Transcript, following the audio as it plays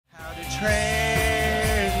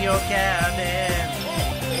train your Gavin.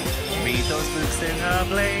 Read those books in a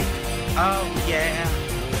blink. Oh yeah.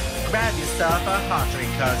 Grab yourself a hot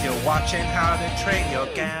drink cause you're watching How to Train Your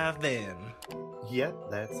Gavin. Yep,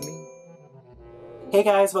 that's me. Hey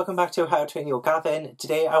guys, welcome back to How to Train Your Gavin.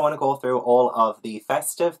 Today I want to go through all of the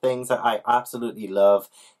festive things that I absolutely love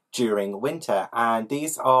during winter, and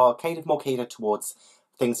these are kind of more catered towards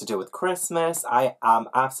things to do with Christmas. I am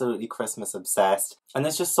absolutely Christmas obsessed, and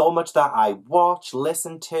there's just so much that I watch,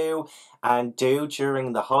 listen to, and do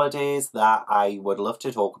during the holidays that I would love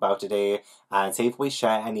to talk about today, and see if we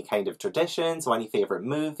share any kind of traditions or any favourite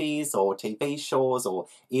movies or TV shows or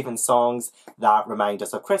even songs that remind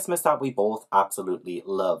us of Christmas that we both absolutely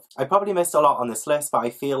love. I probably missed a lot on this list, but I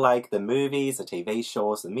feel like the movies, the TV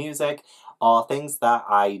shows, the music are things that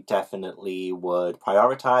I definitely would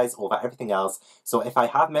prioritise over everything else. So if I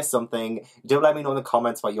have missed something, do let me know in the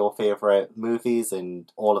comments what your favourite movies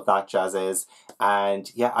and all of that jazz is.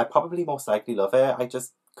 And yeah, I probably most likely love it. I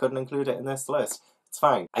just couldn't include it in this list. It's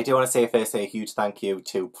fine. I do want to say first a huge thank you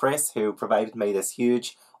to Pris, who provided me this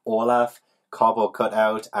huge Olaf cardboard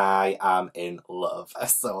cutout. I am in love.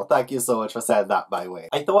 So thank you so much for saying that, by the way.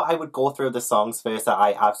 I thought I would go through the songs first that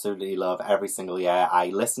I absolutely love every single year. I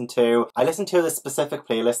listen to the specific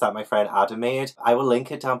playlist that my friend Adam made. I will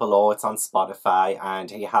link it down below. It's on Spotify,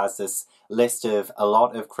 and he has this list of a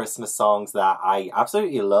lot of Christmas songs that I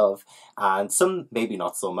absolutely love, and some maybe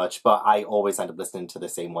not so much, but I always end up listening to the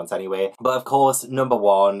same ones anyway. But of course, number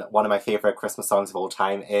one of my favourite Christmas songs of all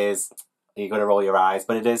time is, you're going to roll your eyes,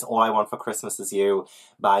 but it is All I Want for Christmas Is You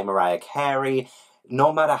by Mariah Carey.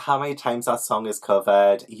 No matter how many times that song is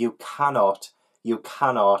covered, you cannot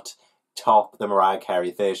top the Mariah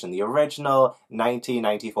Carey version. The original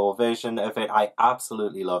 1994 version of it, I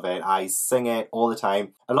absolutely love it. I sing it all the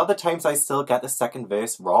time. A lot of the times I still get the second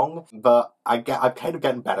verse wrong, but I'm kind of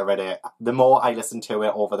getting better at it. The more I listen to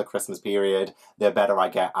it over the Christmas period, the better I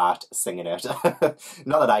get at singing it.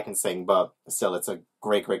 Not that I can sing, but still, it's a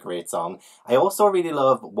great song. I also really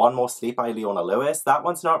love One More Sleep by Leona Lewis. That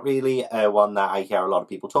one's not really one that I hear a lot of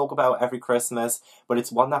people talk about every Christmas, but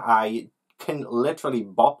it's one that I can literally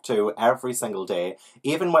bop to every single day,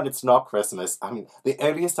 even when it's not Christmas. I mean, the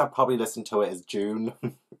earliest I've probably listened to it is June.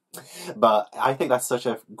 But I think that's such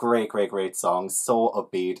a great song, so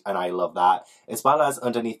upbeat, and I love that. As well as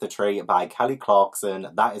Underneath the Tree by Kelly Clarkson.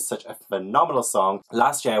 That is such a phenomenal song.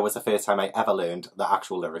 Last year was the first time I ever learned the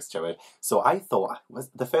actual lyrics to it, so I thought,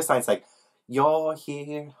 the first line it's like, "You're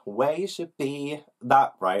here where you should be."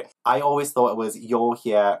 That, right? I always thought it was "You're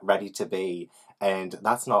here ready to be," and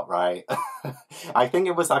that's not right. I think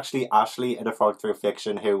it was actually Ashley in A Frog Through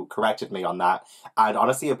Fiction who corrected me on that, and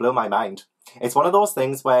honestly it blew my mind. It's one of those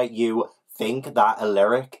things where you think that a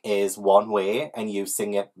lyric is one way and you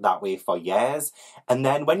sing it that way for years, and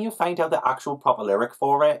then when you find out the actual proper lyric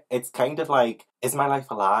for it, it's kind of like, is my life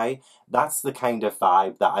a lie? That's the kind of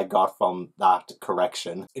vibe that I got from that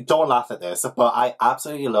correction. Don't laugh at this, but I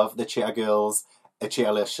absolutely love the Cheetah Girls A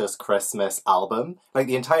Cheerlicious Christmas album. Like,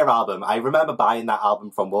 the entire album. I remember buying that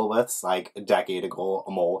album from Woolworths like a decade ago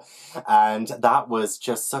or more, and that was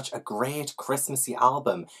just such a great Christmassy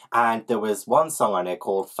album. And there was one song on it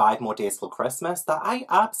called 5 More Days Till Christmas that I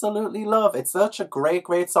absolutely love. It's such a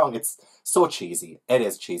great song. It's so cheesy. It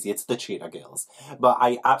is cheesy. It's the Cheetah Girls. But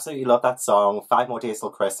I absolutely love that song, 5 More Days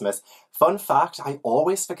Till Christmas. Fun fact, I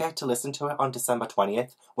always forget to listen to it on December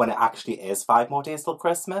 20th when it actually is 5 More Days Till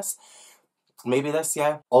Christmas. Maybe this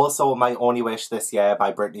year. Also, My Only Wish This Year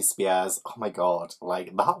by Britney Spears. Oh my god,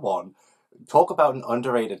 like, that one. Talk about an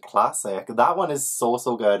underrated classic. That one is so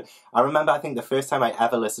good. I remember, I think the first time I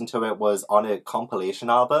ever listened to it was on a compilation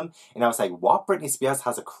album, and I was like, what? Britney Spears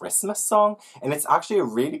has a Christmas song? And it's actually a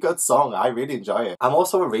really good song. I really enjoy it. I'm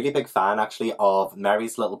also a really big fan, actually, of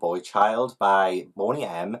Mary's Little Boy Child by Boney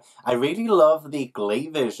M. I really love the Glee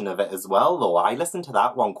version of it as well, though. I listen to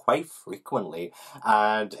that one quite frequently,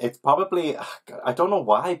 and it's probably, I don't know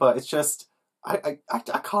why, but it's just, I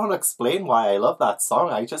can't explain why I love that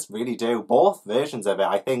song. I just really do. Both versions of it.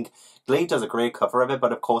 I think Glee does a great cover of it,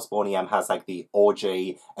 but of course Boney M has like the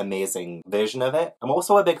OG amazing version of it. I'm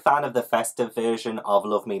also a big fan of the festive version of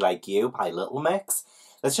Love Me Like You by Little Mix.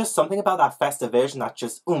 There's just something about that festive version that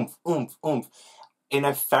just oomph in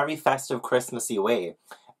a very festive Christmassy way.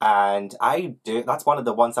 And that's one of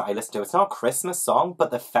the ones that I listen to. It's not a Christmas song, but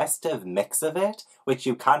the festive mix of it, which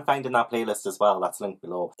you can find in that playlist as well, that's linked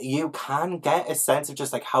below. You can get a sense of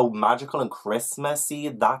just like how magical and Christmassy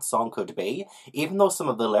that song could be, even though some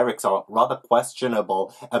of the lyrics are rather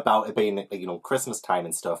questionable about it being, you know, Christmas time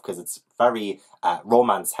and stuff, because it's very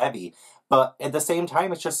romance heavy. But at the same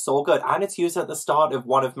time, it's just so good. And it's used at the start of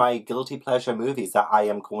one of my guilty pleasure movies that I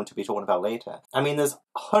am going to be talking about later. I mean, there's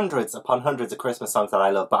hundreds upon hundreds of Christmas songs that I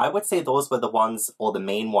love, but I would say those were the ones, or the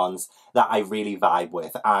main ones, that I really vibe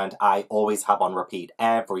with. And I always have on repeat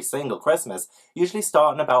every single Christmas. Usually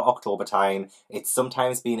starting about October time. It's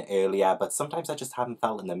sometimes been earlier, but sometimes I just haven't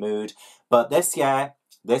felt in the mood. But this year,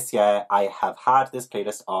 I have had this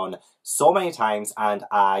playlist on so many times, and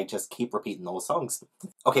I just keep repeating those songs.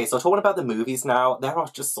 Okay, so talking about the movies now, there are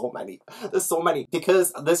just so many. There's so many.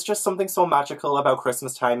 Because there's just something so magical about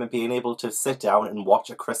Christmas time and being able to sit down and watch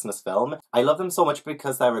a Christmas film. I love them so much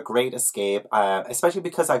because they're a great escape, especially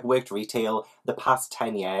because I've worked retail the past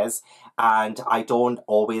 10 years, and I don't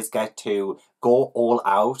always get to go all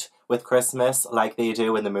out with Christmas like they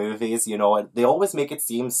do in the movies, you know. They always make it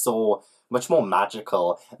seem so much more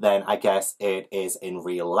magical than I guess it is in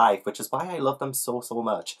real life, which is why I love them so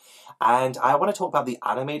much. And I want to talk about the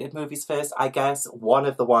animated movies first. I guess one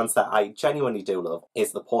of the ones that I genuinely do love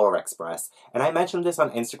is The Polar Express. And I mentioned this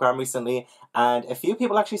on Instagram recently, and a few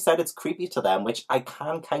people actually said it's creepy to them, which I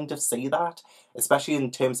can kind of see that, especially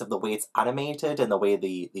in terms of the way it's animated and the way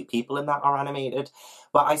the people in that are animated.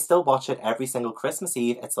 But I still watch it every single Christmas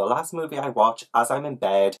Eve. It's the last movie I watch as I'm in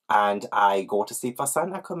bed and I go to sleep for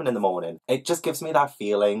Santa coming in the morning. It just gives me that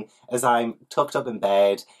feeling as I'm tucked up in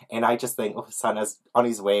bed and I just think, oh, Santa's on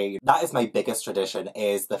his way. That is my biggest tradition,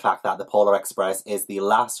 is the fact that The Polar Express is the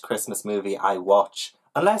last Christmas movie I watch.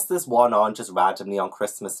 Unless there's one on just randomly on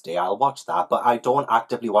Christmas Day, I'll watch that, but I don't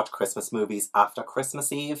actively watch Christmas movies after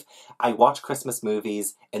Christmas Eve. I watch Christmas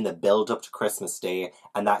movies in the build-up to Christmas Day,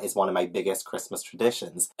 and that is one of my biggest Christmas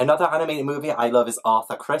traditions. Another animated movie I love is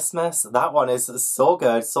Arthur Christmas. That one is so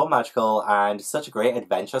good, so magical, and such a great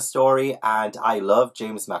adventure story, and I love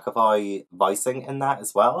James McAvoy voicing in that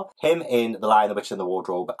as well. Him in The Lion, the Witch and the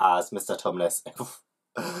Wardrobe as Mr. Tumnus.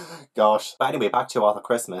 Gosh. But anyway, back to Arthur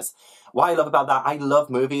Christmas. What I love about that, I love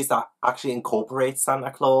movies that actually incorporate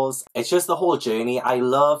Santa Claus. It's just the whole journey. I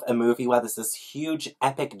love a movie where there's this huge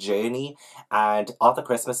epic journey, and Arthur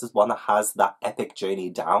Christmas is one that has that epic journey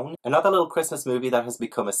down. Another little Christmas movie that has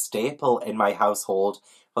become a staple in my household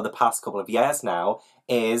for the past couple of years now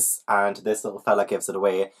is, and this little fella gives it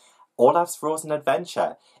away, Olaf's Frozen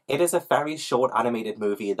Adventure. It is a very short animated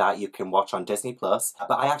movie that you can watch on Disney+, but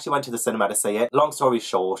I actually went to the cinema to see it. Long story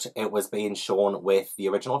short, it was being shown with the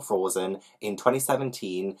original Frozen in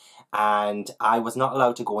 2017, and I was not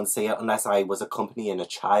allowed to go and see it unless I was accompanying a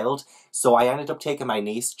child, so I ended up taking my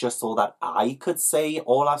niece just so that I could see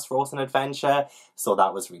Olaf's Frozen Adventure, so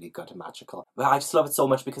that was really good and magical. But I just love it so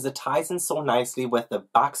much because it ties in so nicely with the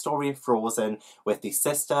backstory of Frozen, with the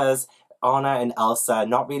sisters, Anna and Elsa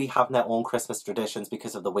not really having their own Christmas traditions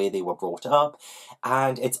because of the way they were brought up,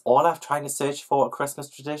 and it's Olaf trying to search for a Christmas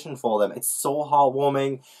tradition for them. It's so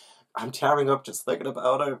heartwarming. I'm tearing up just thinking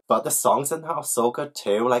about it. But the songs in that are so good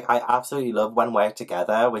too. Like, I absolutely love When We're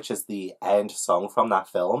Together, which is the end song from that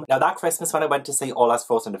film. Now, that Christmas when I went to see Olaf's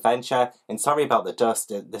Frozen Adventure, and sorry about the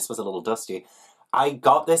dust, this was a little dusty, I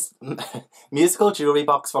got this musical jewelry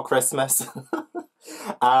box for Christmas.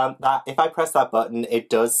 That if I press that button, it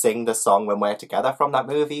does sing the song When We're Together from that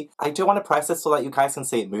movie. I do want to press it so that you guys can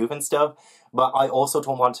see it move and stuff, but I also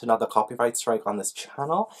don't want another copyright strike on this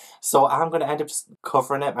channel, so I'm going to end up just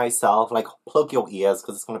covering it myself. Like, plug your ears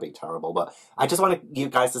because it's going to be terrible, but I just want you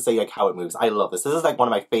guys to see like how it moves. I love this. This is like one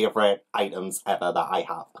of my favourite items ever that I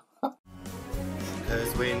have.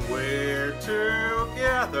 Cause when we're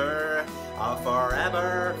together, I'll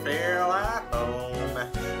forever feel at home.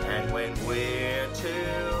 And when we're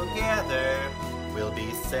together, we'll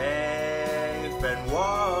be safe and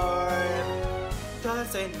warm.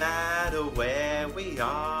 Doesn't matter where we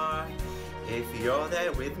are, if you're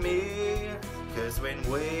there with me. Cause when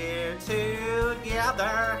we're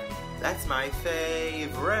together, that's my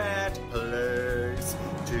favorite place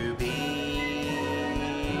to be.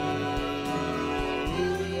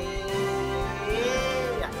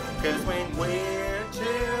 Cause when we're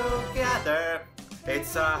together,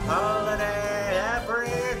 it's a holiday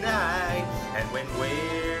every night. And when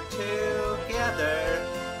we're together,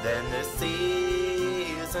 then the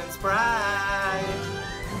season's bright.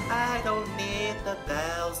 I don't need the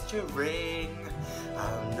bells to ring,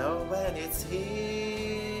 I'll know when it's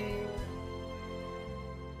here.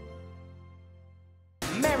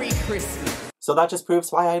 Merry Christmas. So that just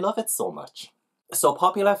proves why I love it so much. So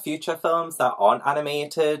popular future films that aren't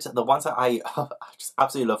animated, the ones that I just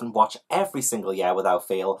absolutely love and watch every single year without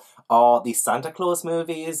fail, are the Santa Claus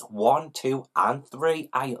movies, 1, 2, and 3.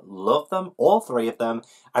 I love them, all 3 of them.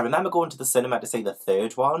 I remember going to the cinema to see the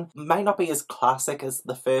 3rd one. Might not be as classic as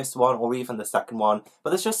the first one or even the second one, but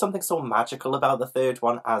there's just something so magical about the 3rd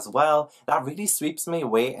one as well that really sweeps me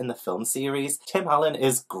away in the film series. Tim Allen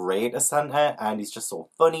is great as Santa and he's just so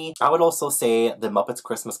funny. I would also say The Muppets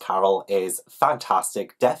Christmas Carol is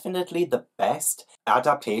fantastic. Definitely the best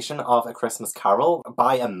adaptation of A Christmas Carol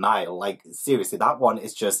by a mile. Like, seriously, that one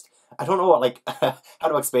is just, I don't know what, like, how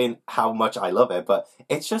to explain how much I love it, but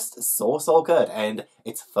it's just so good, and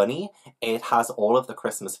it's funny. It has all of the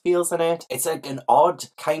Christmas feels in it. It's an odd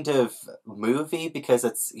kind of movie because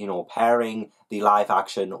it's, you know, pairing the live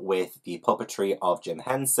action with the puppetry of Jim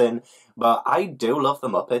Henson, but I do love the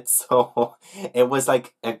Muppets, so it was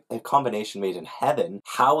like a combination made in heaven.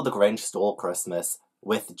 How the Grinch Stole Christmas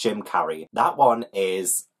with Jim Carrey. That one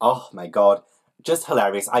is, oh my god, just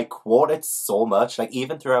hilarious. I quote it so much. Like,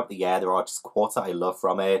 even throughout the year, there are just quotes that I love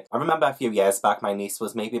from it. I remember a few years back, my niece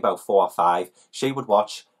was maybe about 4 or 5. She would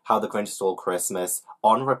watch How the Grinch Stole Christmas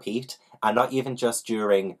on repeat, and not even just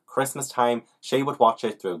during Christmas time. She would watch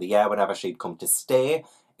it through the year whenever she'd come to stay.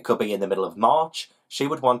 It could be in the middle of March. She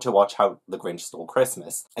would want to watch How the Grinch Stole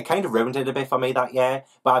Christmas. It kind of ruined it a bit for me that year,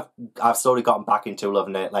 but I've slowly gotten back into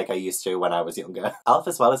loving it like I used to when I was younger. Elf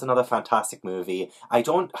as well is another fantastic movie. I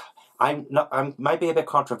might be a bit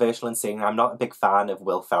controversial in saying I'm not a big fan of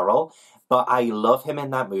Will Ferrell, but I love him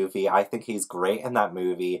in that movie. I think he's great in that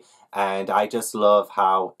movie, and I just love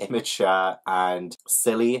how immature and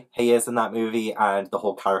silly he is in that movie, and the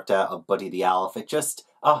whole character of Buddy the Elf. It just,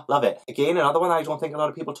 oh, love it. Again, another one I don't think a lot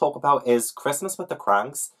of people talk about is Christmas with the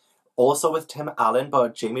Cranks. Also with Tim Allen,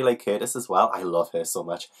 but Jamie Lee Curtis as well. I love her so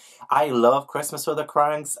much. I love Christmas with the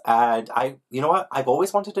Cranks, and you know what? I've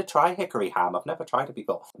always wanted to try Hickory Ham. I've never tried it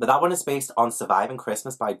before. But that one is based on Surviving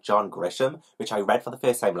Christmas by John Grisham, which I read for the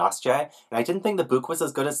first time last year, and I didn't think the book was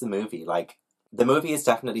as good as the movie. Like, the movie is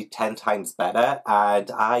definitely 10 times better, and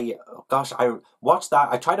I watch that.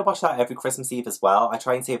 I try to watch that every Christmas Eve as well. I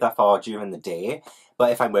try and save that for during the day,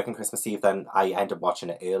 but if I'm working Christmas Eve, then I end up watching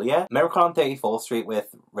it earlier. Miracle on 34th Street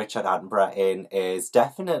with Richard Attenborough in is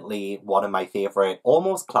definitely one of my favourite,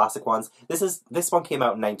 almost classic ones. This one came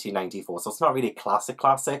out in 1994, so it's not really classic,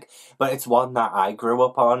 but it's one that I grew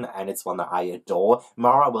up on, and it's one that I adore.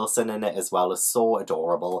 Mara Wilson in it as well is so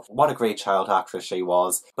adorable. What a great child actress she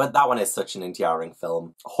was. But that one is such an endearing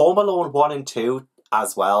film. Home Alone 1 and 2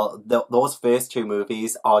 as well. Those first 2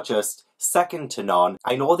 movies are just second to none.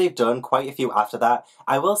 I know they've done quite a few after that.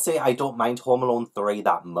 I will say I don't mind Home Alone 3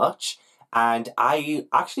 that much. And I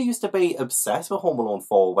actually used to be obsessed with Home Alone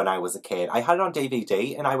 4 when I was a kid. I had it on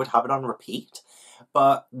DVD and I would have it on repeat.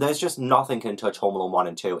 But there's just nothing can touch Home Alone 1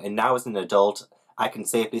 and 2. And now as an adult, I can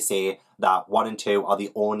safely say that 1 and 2 are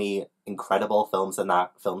the only incredible films in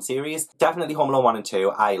that film series. Definitely Home Alone 1 and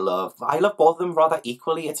 2 I love both of them rather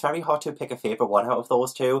equally. It's very hard to pick a favourite one out of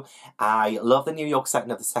those 2. I love the New York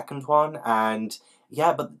setting of the second one, and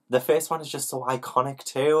yeah, but the first one is just so iconic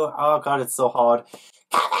too. Oh god, it's so hard.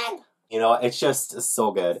 Kevin! You know, it's just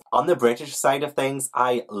so good. On the British side of things,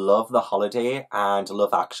 I love The Holiday and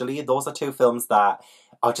Love Actually. Those are 2 films that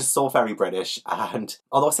are just so very British, and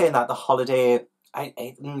although saying that, The Holiday, I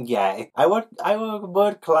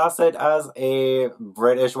would class it as a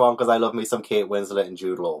British one because I love me some Kate Winslet and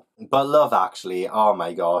Jude Law. But Love Actually, oh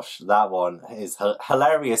my gosh, that one is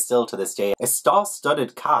hilarious still to this day. A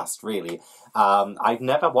star-studded cast, really. I've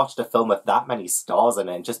never watched a film with that many stars in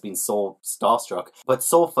it and just been so starstruck. But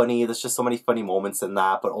so funny, there's just so many funny moments in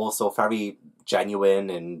that, but also very genuine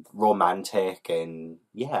and romantic, and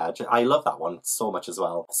yeah, I love that one so much as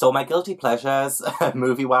well. So my guilty pleasures,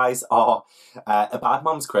 movie-wise, are A Bad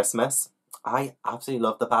Mom's Christmas. I absolutely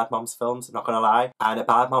love the Bad Moms films, I'm not gonna lie. And A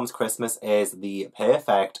Bad Mom's Christmas is the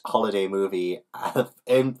perfect holiday movie,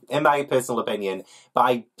 in my personal opinion. But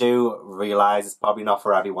I do realise it's probably not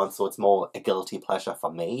for everyone, so it's more a guilty pleasure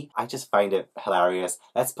for me. I just find it hilarious.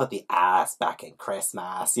 Let's put the ass back in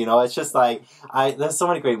Christmas. You know, it's just like, there's so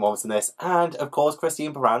many great moments in this. And of course,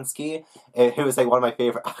 Christine Baranski, who is like one of my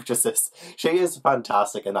favourite actresses. She is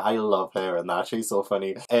fantastic and I love her in that. She's so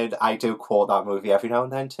funny. And I do quote that movie every now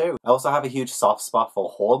and then too. I also have a huge soft spot for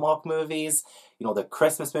Hallmark movies. You know, the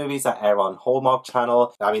Christmas movies that air on Hallmark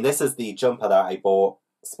Channel. I mean, this is the jumper that I bought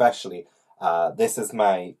especially. This is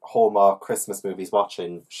my Hallmark Christmas movies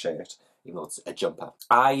watching shirt, even though it's a jumper.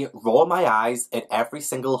 I roll my eyes at every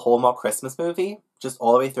single Hallmark Christmas movie. Just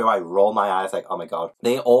all the way through, I roll my eyes like, oh my god.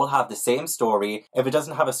 They all have the same story. If it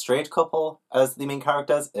doesn't have a straight couple as the main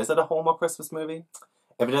characters, is it a Hallmark Christmas movie?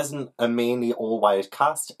 if it isn't a mainly all-white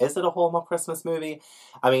cast, is it a Hallmark Christmas movie?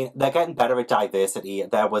 I mean, they're getting better at diversity.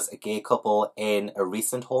 There was a gay couple in a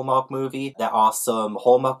recent Hallmark movie. There are some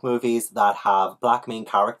Hallmark movies that have black main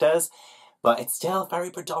characters, but it's still very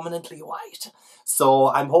predominantly white. So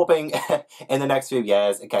I'm hoping in the next few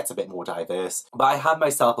years it gets a bit more diverse. But I have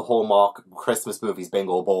myself a Hallmark Christmas movies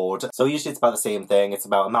bingo board. So usually it's about the same thing. It's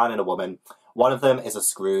about a man and a woman. One of them is a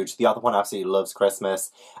Scrooge, the other one absolutely loves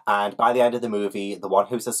Christmas, and by the end of the movie, the one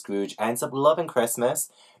who's a Scrooge ends up loving Christmas.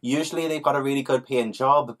 Usually they've got a really good paying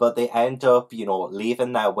job, but they end up, you know,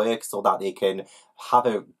 leaving their work so that they can have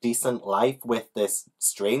a decent life with this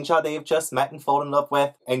stranger they've just met and fallen in love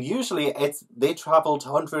with. And usually they travelled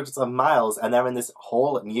hundreds of miles and they're in this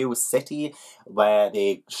whole new city where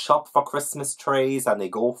they shop for Christmas trees and they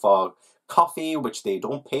go for coffee, which they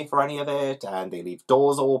don't pay for any of it, and they leave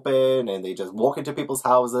doors open and they just walk into people's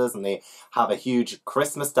houses and they have a huge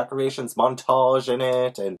Christmas decorations montage in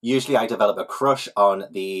it. And usually I develop a crush on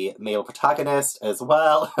the male protagonist as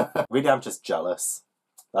well. Really, I'm just jealous.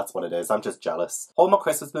 That's what it is. I'm just jealous. Hallmark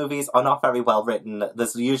Christmas movies are not very well written.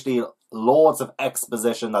 There's usually loads of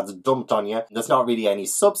exposition that's dumped on you. There's not really any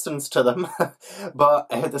substance to them. But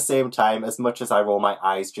at the same time, as much as I roll my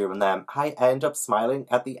eyes during them, I end up smiling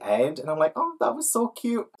at the end. And I'm like, oh, that was so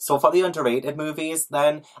cute. So for the underrated movies,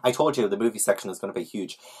 then, I told you the movie section is going to be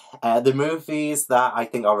huge. The movies that I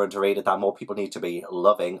think are underrated that more people need to be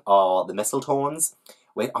loving are The Mistletones.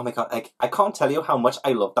 Wait, oh my god, I can't tell you how much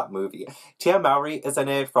I love that movie. Tia Mowry is in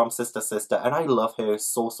it from Sister Sister, and I love her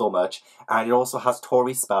so, so much. And it also has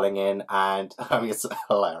Tori Spelling in, and I mean, it's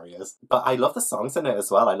hilarious. But I love the songs in it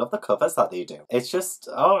as well. I love the covers that they do. It's just,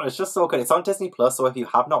 oh, it's just so good. It's on Disney Plus, so if you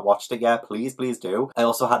have not watched it yet, please, please do. I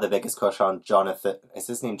also had the biggest crush on Jonathan, is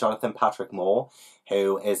his name Jonathan Patrick Moore,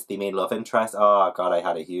 who is the main love interest. Oh god, I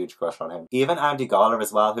had a huge crush on him. Even Andy Garler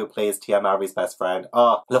as well, who plays Tia Mowry's best friend.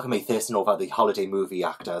 Oh, look at me thirsting over the holiday movie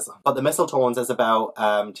actors. But The Mistletones is about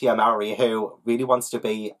Tia Mowry, who really wants to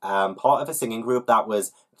be part of a singing group that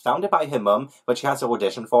was founded by her mum, but she has to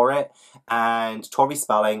audition for it. And Tori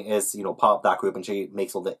Spelling is, you know, part of that group and she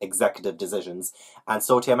makes all the executive decisions. And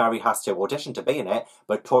so Tia Mowry has to audition to be in it,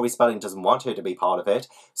 but Tori Spelling doesn't want her to be part of it.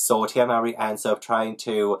 So Tia Mowry ends up trying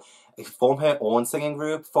to form her own singing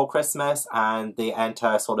group for Christmas, and they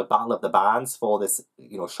enter sort of battle of the bands for this,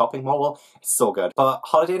 you know, shopping mall. It's so good. But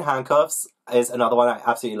Holiday in Handcuffs is another one I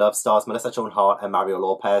absolutely love. Stars Melissa Joan Hart and Mario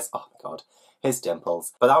Lopez. Oh my god, his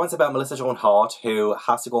dimples. But that one's about Melissa Joan Hart, who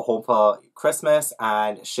has to go home for Christmas,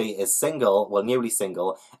 and she is single, well, newly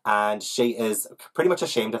single, and she is pretty much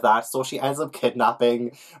ashamed of that, so she ends up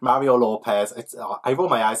kidnapping Mario Lopez. I roll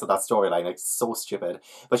my eyes at that storyline, it's so stupid.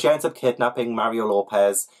 But she ends up kidnapping Mario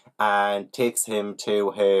Lopez and takes him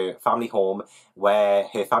to her family home where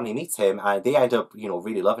her family meets him, and they end up, you know,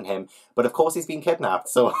 really loving him. But of course he's been kidnapped,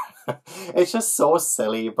 so it's just so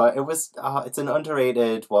silly, but it's an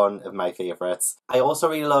underrated one of my favourites. I also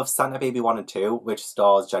really love Santa Baby 1 and 2, which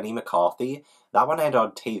stars Jenny McCarthy. That one ended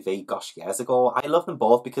on TV, gosh, years ago. I love them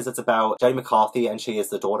both because it's about Jenny McCarthy, and she is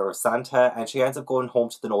the daughter of Santa, and she ends up going home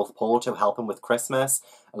to the North Pole to help him with Christmas.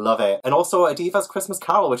 I love it. And also A Diva's Christmas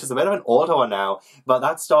Carol, which is a bit of an older one now, but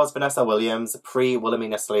that stars Vanessa Williams,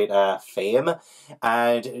 pre-Wilhelmina Slater fame,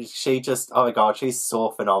 and she just, oh my god, she's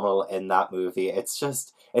so phenomenal in that movie.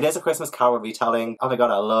 It is a Christmas Carol retelling. Oh my god,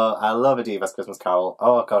 I love A Diva's Christmas Carol.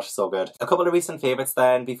 Oh gosh, so good. A couple of recent favourites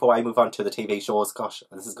then, before I move on to the TV shows. Gosh,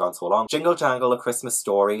 this has gone so long. Jingle Jangle, A Christmas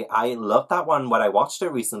Story. I loved that one when I watched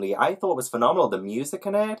it recently. I thought it was phenomenal. The music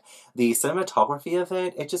in it, the cinematography of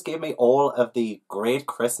it, it just gave me all of the great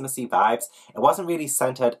Christmassy vibes. It wasn't really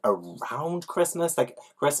centered around Christmas, like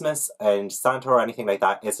Christmas and Santa or anything like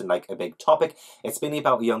that isn't like a big topic. It's mainly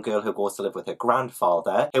about a young girl who goes to live with her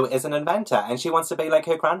grandfather, who is an inventor, and she wants to be like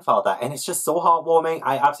her grandfather, and it's just so heartwarming.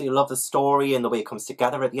 I absolutely love the story and the way it comes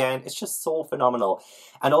together at the end. It's just so phenomenal.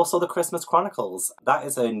 And also The Christmas Chronicles. That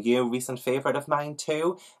is a new recent favourite of mine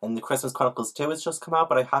too, and The Christmas Chronicles 2 has just come out,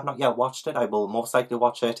 but I have not yet watched it. I will most likely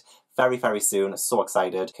watch it very, very soon. So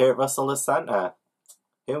excited. Kurt Russell as Santa.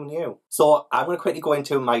 Who knew? So I'm going to quickly go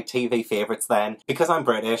into my TV favourites then. Because I'm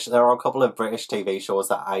British, there are a couple of British TV shows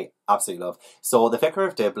that I absolutely love. So The Vicar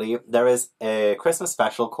of Dibley, there is a Christmas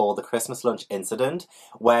special called The Christmas Lunch Incident,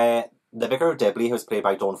 where the Vicar of Dibley, who's played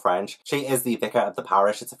by Dawn French, she is the vicar of the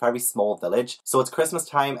parish. It's a very small village. So it's Christmas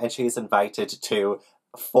time and she is invited to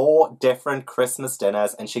 4 different Christmas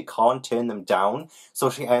dinners and she can't turn them down. So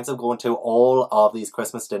she ends up going to all of these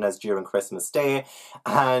Christmas dinners during Christmas Day,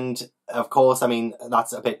 and of course, I mean,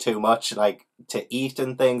 that's a bit too much, like, to eat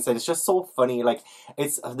and things, and it's just so funny. Like,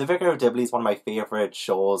 it's The Vicar of Dibley is one of my favourite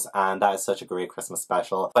shows, and that is such a great Christmas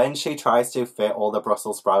special. When she tries to fit all the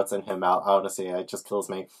Brussels sprouts in her mouth, honestly, it just kills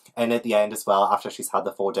me. And at the end as well, after she's had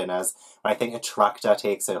the 4 dinners, when I think a tractor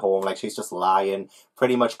takes her home, like, she's just lying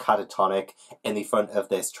pretty much catatonic in the front of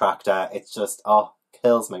this tractor. It's just, oh,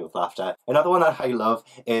 kills me with laughter. Another one that I love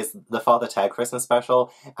is the Father Ted Christmas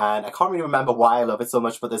special, and I can't really remember why I love it so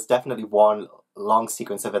much, but there's definitely one long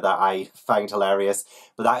sequence of it that I find hilarious.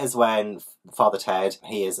 But that is when Father Ted,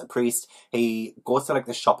 he is a priest, he goes to like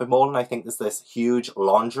the shopping mall, and I think there's this huge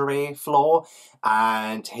lingerie floor,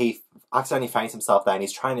 and he accidentally finds himself there and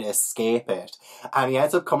he's trying to escape it, and he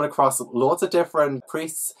ends up coming across loads of different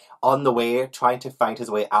priests on the way trying to find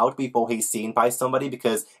his way out before he's seen by somebody,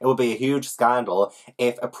 because it would be a huge scandal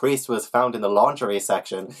if a priest was found in the lingerie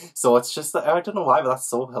section. So it's just, I don't know why, but that's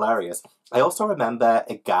so hilarious. I also remember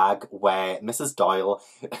a gag where Mrs. Doyle,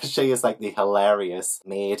 she is like the hilarious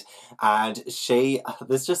maid, and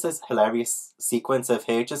there's just this hilarious sequence of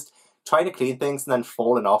her just trying to clean things and then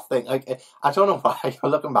falling off things. Like, I don't know why,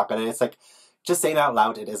 looking back at it, it's like, just saying it out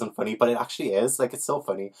loud, it isn't funny, but it actually is. Like, it's so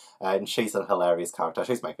funny. And she's a hilarious character.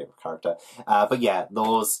 She's my favourite character. But yeah,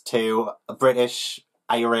 those 2 British,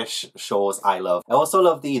 Irish shows I love. I also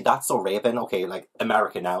love the That's So Raven, okay, like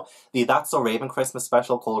American now, the That's So Raven Christmas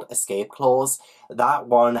special called Escape Clause. That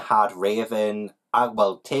one had Raven,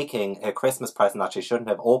 taking a Christmas present that she shouldn't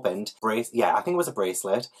have opened. I think it was a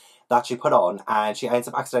bracelet that she put on, and she ends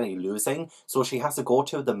up accidentally losing, so she has to go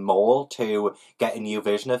to the mall to get a new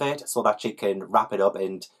version of it so that she can wrap it up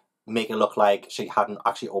and make it look like she hadn't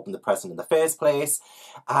actually opened the present in the first place.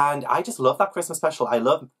 And I just love that Christmas special. I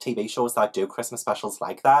love TV shows that do Christmas specials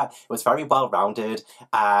like that. It was very well rounded,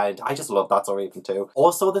 and I just love That's So Raven too.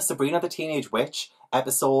 Also, the Sabrina the Teenage Witch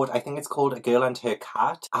episode, I think it's called A Girl and Her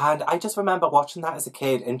Cat, and I just remember watching that as a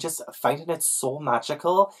kid and just finding it so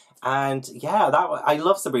magical. And yeah, I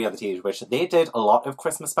love Sabrina the Teenage Witch. They did a lot of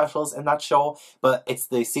Christmas specials in that show, but it's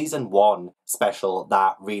the season 1 special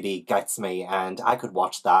that really gets me, and I could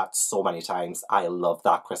watch that so many times. I love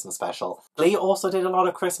that Christmas special. Glee also did a lot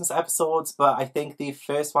of Christmas episodes, but I think the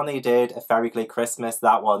first one they did, A Very Glee Christmas,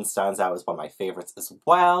 that one stands out as one of my favourites as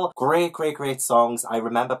well. Great, great, great songs. I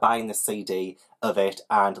remember buying the CD of it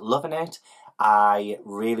and loving it. I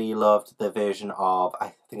really loved the version of,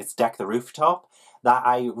 I think it's Deck the Rooftop, that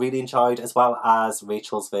I really enjoyed, as well as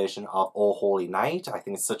Rachel's version of Oh Holy Night. I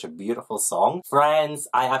think it's such a beautiful song. Friends,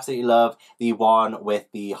 I absolutely love the one with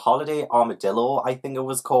the Holiday Armadillo, I think it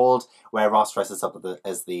was called, where Ross dresses up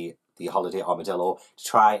as the Holiday Armadillo to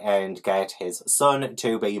try and get his son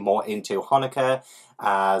to be more into Hanukkah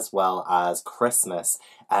as well as Christmas.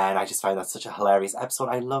 And I just found that such a hilarious episode.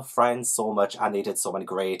 I love Friends so much, and they did so many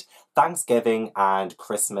great Thanksgiving and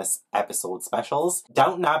Christmas episode specials.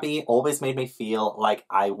 Downton Abbey always made me feel like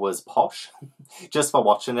I was posh. Just for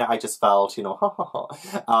watching it, I just felt, you know, ha ha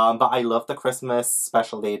ha. But I love the Christmas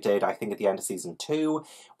special they did, I think at the end of season 2,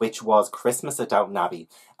 which was Christmas at Downton Abbey.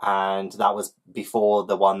 And that was before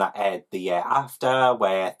the one that aired the year after,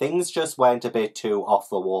 where things just went a bit too off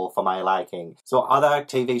the wall for my liking. So other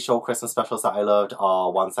TV show Christmas specials that I loved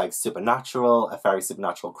are ones like Supernatural, A Very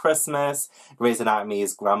Supernatural Christmas, Grey's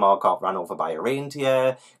Anatomy's Grandma Got Run Over by a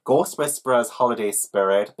Reindeer, Ghost Whisperer's Holiday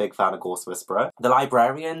Spirit, big fan of Ghost Whisperer, The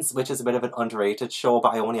Librarians, which is a bit of an underrated show,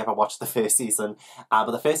 but I only ever watched the first season. But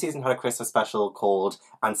the first season had a Christmas special called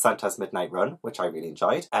And Santa's Midnight Run, which I really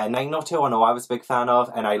enjoyed. 90210 I was a big fan of,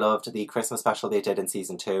 and I loved the Christmas special they did in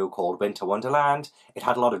season 2 called Winter Wonderland. It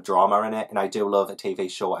had a lot of drama in it, and I do love a TV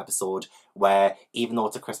show episode where, even though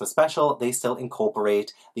it's a Christmas special, they still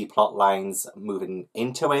incorporate the plot lines moving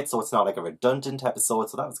into it, so it's not like a redundant episode,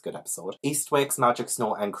 so that was a good episode. Eastwick's Magic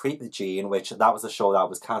Snow and Creep Gene, which that was a show that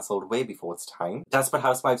was cancelled way before its time. Desperate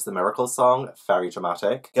Housewives' The Miracle Song, very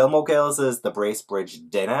dramatic. Gilmore Girls' The Bracebridge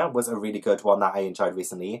Dinner was a really good one that I enjoyed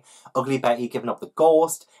recently. Ugly Betty Giving Up the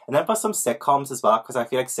Ghost, and then for some sitcoms as well, because I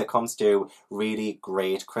feel like sitcoms do really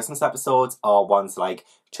great Christmas episodes, are ones like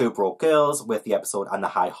Two Broke Girls with the episode And the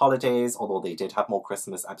High Holidays, although they did have more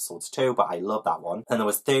Christmas episodes too, but I love that one. And there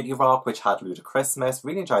was 30 Rock, which had Luda Christmas,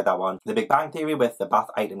 really enjoyed that one. The Big Bang Theory with the Bath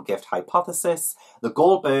Item Gift Hypothesis. The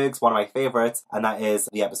Goldbergs, one of my favourites, and that is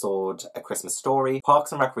the episode A Christmas Story.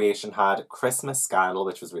 Parks and Recreation had Christmas Scandal,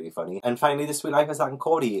 which was really funny. And finally, The Sweet Life of Zack and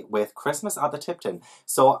Cody with Christmas at the Tipton.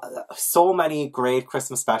 So many great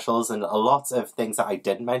Christmas specials and lots of things that I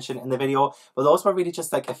didn't mention in the video, but those were really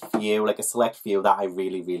just like a few, like a select few that I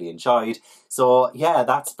really really, really enjoyed. So yeah,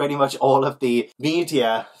 that's pretty much all of the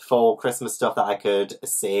media for Christmas stuff that I could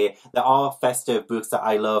say. There are festive books that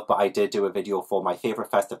I love, but I did do a video for my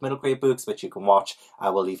favourite festive middle grade books, which you can watch. I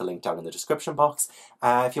will leave a link down in the description box.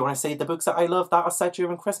 If you want to see the books that I love that are set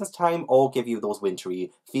during Christmas time or give you those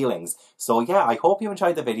wintry feelings. So yeah, I hope you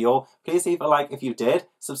enjoyed the video. Please leave a like if you did,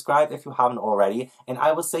 subscribe if you haven't already, and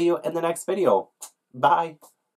I will see you in the next video. Bye!